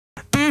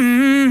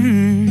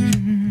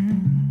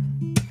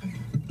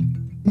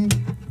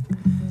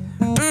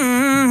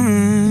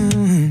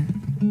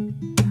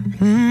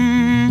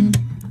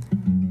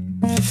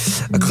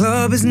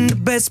club isn't the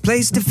best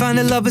place to find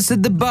a lover, so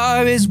the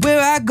bar is where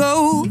I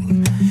go.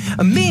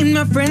 Me and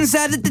my friends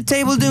sat at the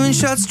table doing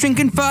shots,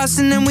 drinking fast,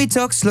 and then we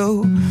talk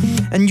slow.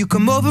 And you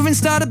come over and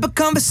start up a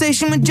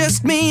conversation with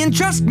just me, and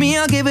trust me,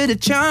 I'll give it a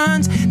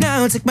chance.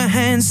 Now take my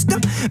hand,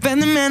 stop,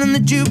 and the man on the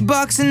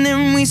jukebox, and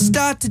then we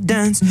start to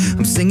dance.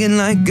 I'm singing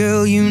like,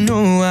 girl, you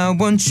know I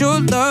want your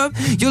love.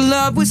 Your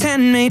love was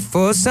handmade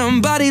for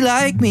somebody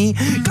like me.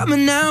 Come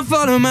on now,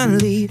 follow my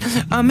lead.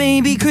 I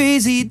may be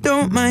crazy,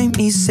 don't mind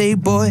me. Say,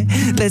 boy,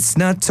 let's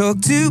not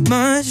talk too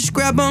much.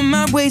 Grab on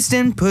my waist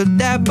and put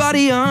that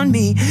body on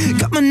me.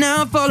 Come on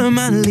now, follow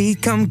my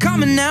lead. Come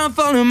on now,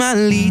 follow my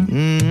lead.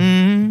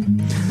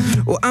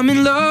 Oh, I'm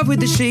in love with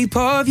the shape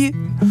of you.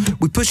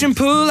 We push and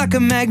pull like a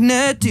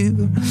magnet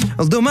do.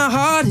 Although my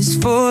heart is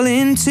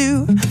falling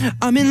too,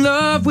 I'm in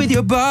love with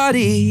your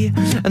body.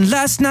 And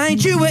last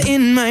night you were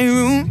in my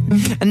room,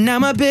 and now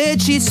my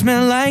bedsheets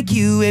smell like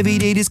you. Every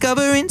day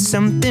discovering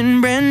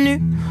something brand new.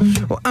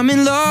 Oh, I'm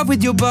in love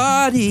with your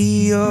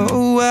body.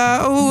 Oh,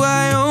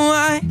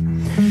 I.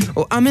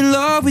 Oh, I'm in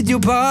love with your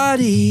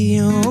body.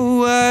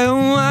 Oh, I.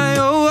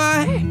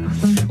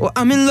 Oh,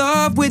 I'm in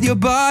love with your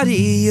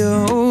body.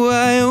 Oh,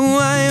 I.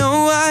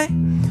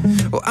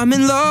 Oh, I'm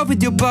in love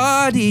with your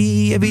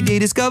body. Every day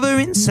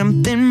discovering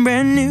something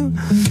brand new.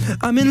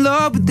 I'm in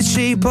love with the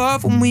shape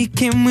of when we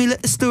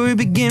let the story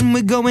begin.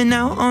 We're going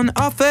out on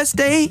our first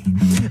date.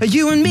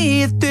 You and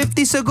me are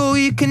thrifty, so go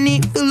you can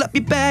eat. Fill up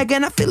your bag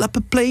and I fill up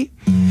a plate.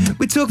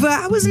 We talk for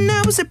hours and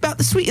hours about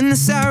the sweet and the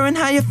sour, and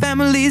how your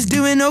family is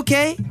doing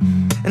okay.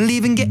 And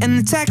leaving, getting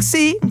the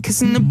taxi, and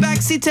kissing the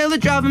backseat, tell the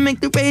driver make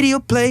the radio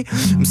play.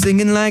 I'm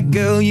singing like,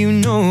 girl, you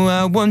know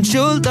I want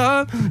your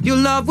love. Your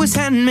love was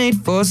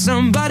handmade for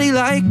somebody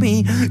like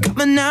me.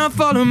 Come on now,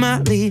 follow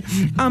my lead.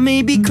 I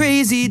may be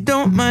crazy,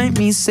 don't mind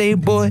me. Say,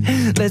 boy,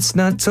 let's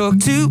not talk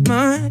too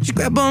much.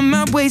 Grab on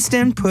my waist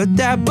and put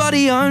that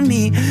body on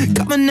me.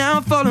 Come on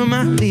now, follow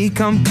my lead.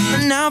 Come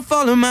on now,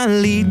 follow my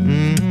lead.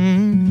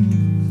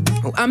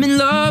 Oh, I'm in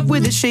love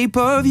with the shape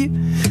of you.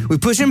 We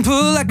push and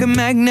pull like a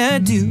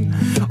magnet do.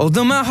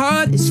 Although my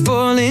heart is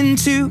falling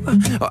too.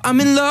 Oh,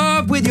 I'm in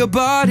love with your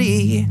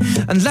body.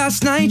 And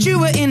last night you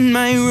were in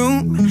my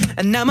room,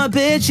 and now my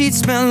bedsheets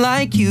smell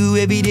like you.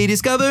 Every day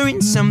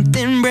discovering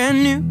something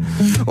brand new.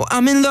 Oh,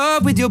 I'm in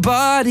love with your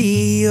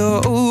body.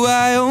 Oh,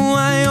 I.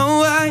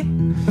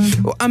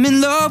 Oh, I'm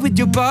in love with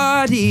your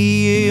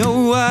body.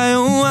 Oh, I.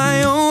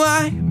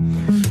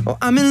 Oh,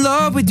 I'm in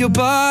love with your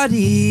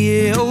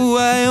body. Oh,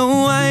 I.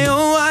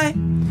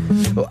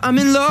 Oh, I'm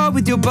in love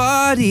with your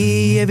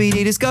body. Every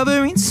day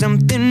discovering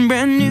something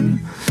brand new.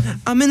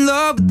 I'm in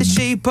love with the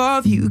shape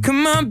of you.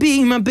 Come on,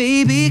 be my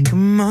baby.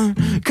 Come on,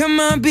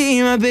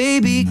 be my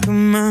baby.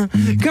 Come on,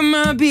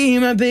 be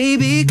my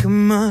baby.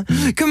 Come on,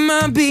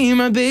 be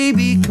my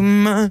baby.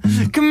 Come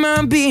on,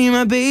 be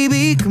my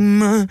baby. Come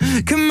on,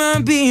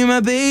 be my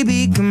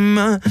baby. Come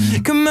on,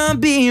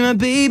 be my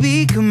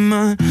baby.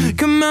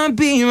 Come on,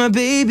 be my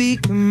baby.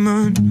 Come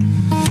on.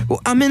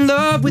 Well, I'm in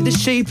love with the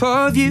shape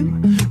of you.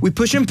 We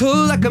push and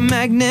pull like a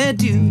magnet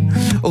do.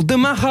 Although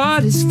my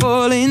heart is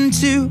falling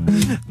too,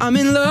 I'm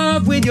in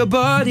love with your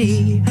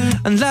body.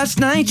 And last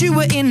night you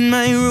were in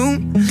my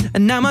room,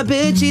 and now my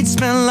bedsheets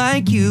smell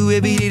like you.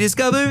 Every day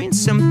discovering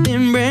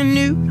something brand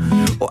new.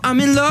 Oh,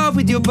 I'm in love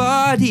with your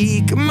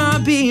body. Come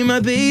on, be my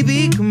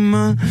baby. Come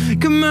on,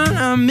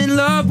 I'm in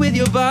love with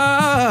your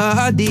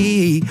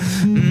body.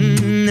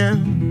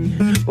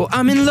 Oh,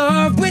 I'm in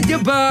love with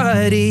your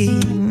body.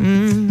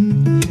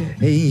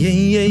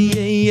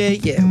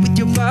 Yeah, with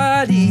your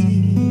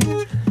body.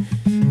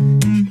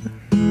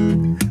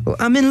 Oh,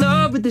 I'm in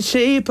love with the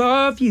shape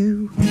of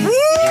you.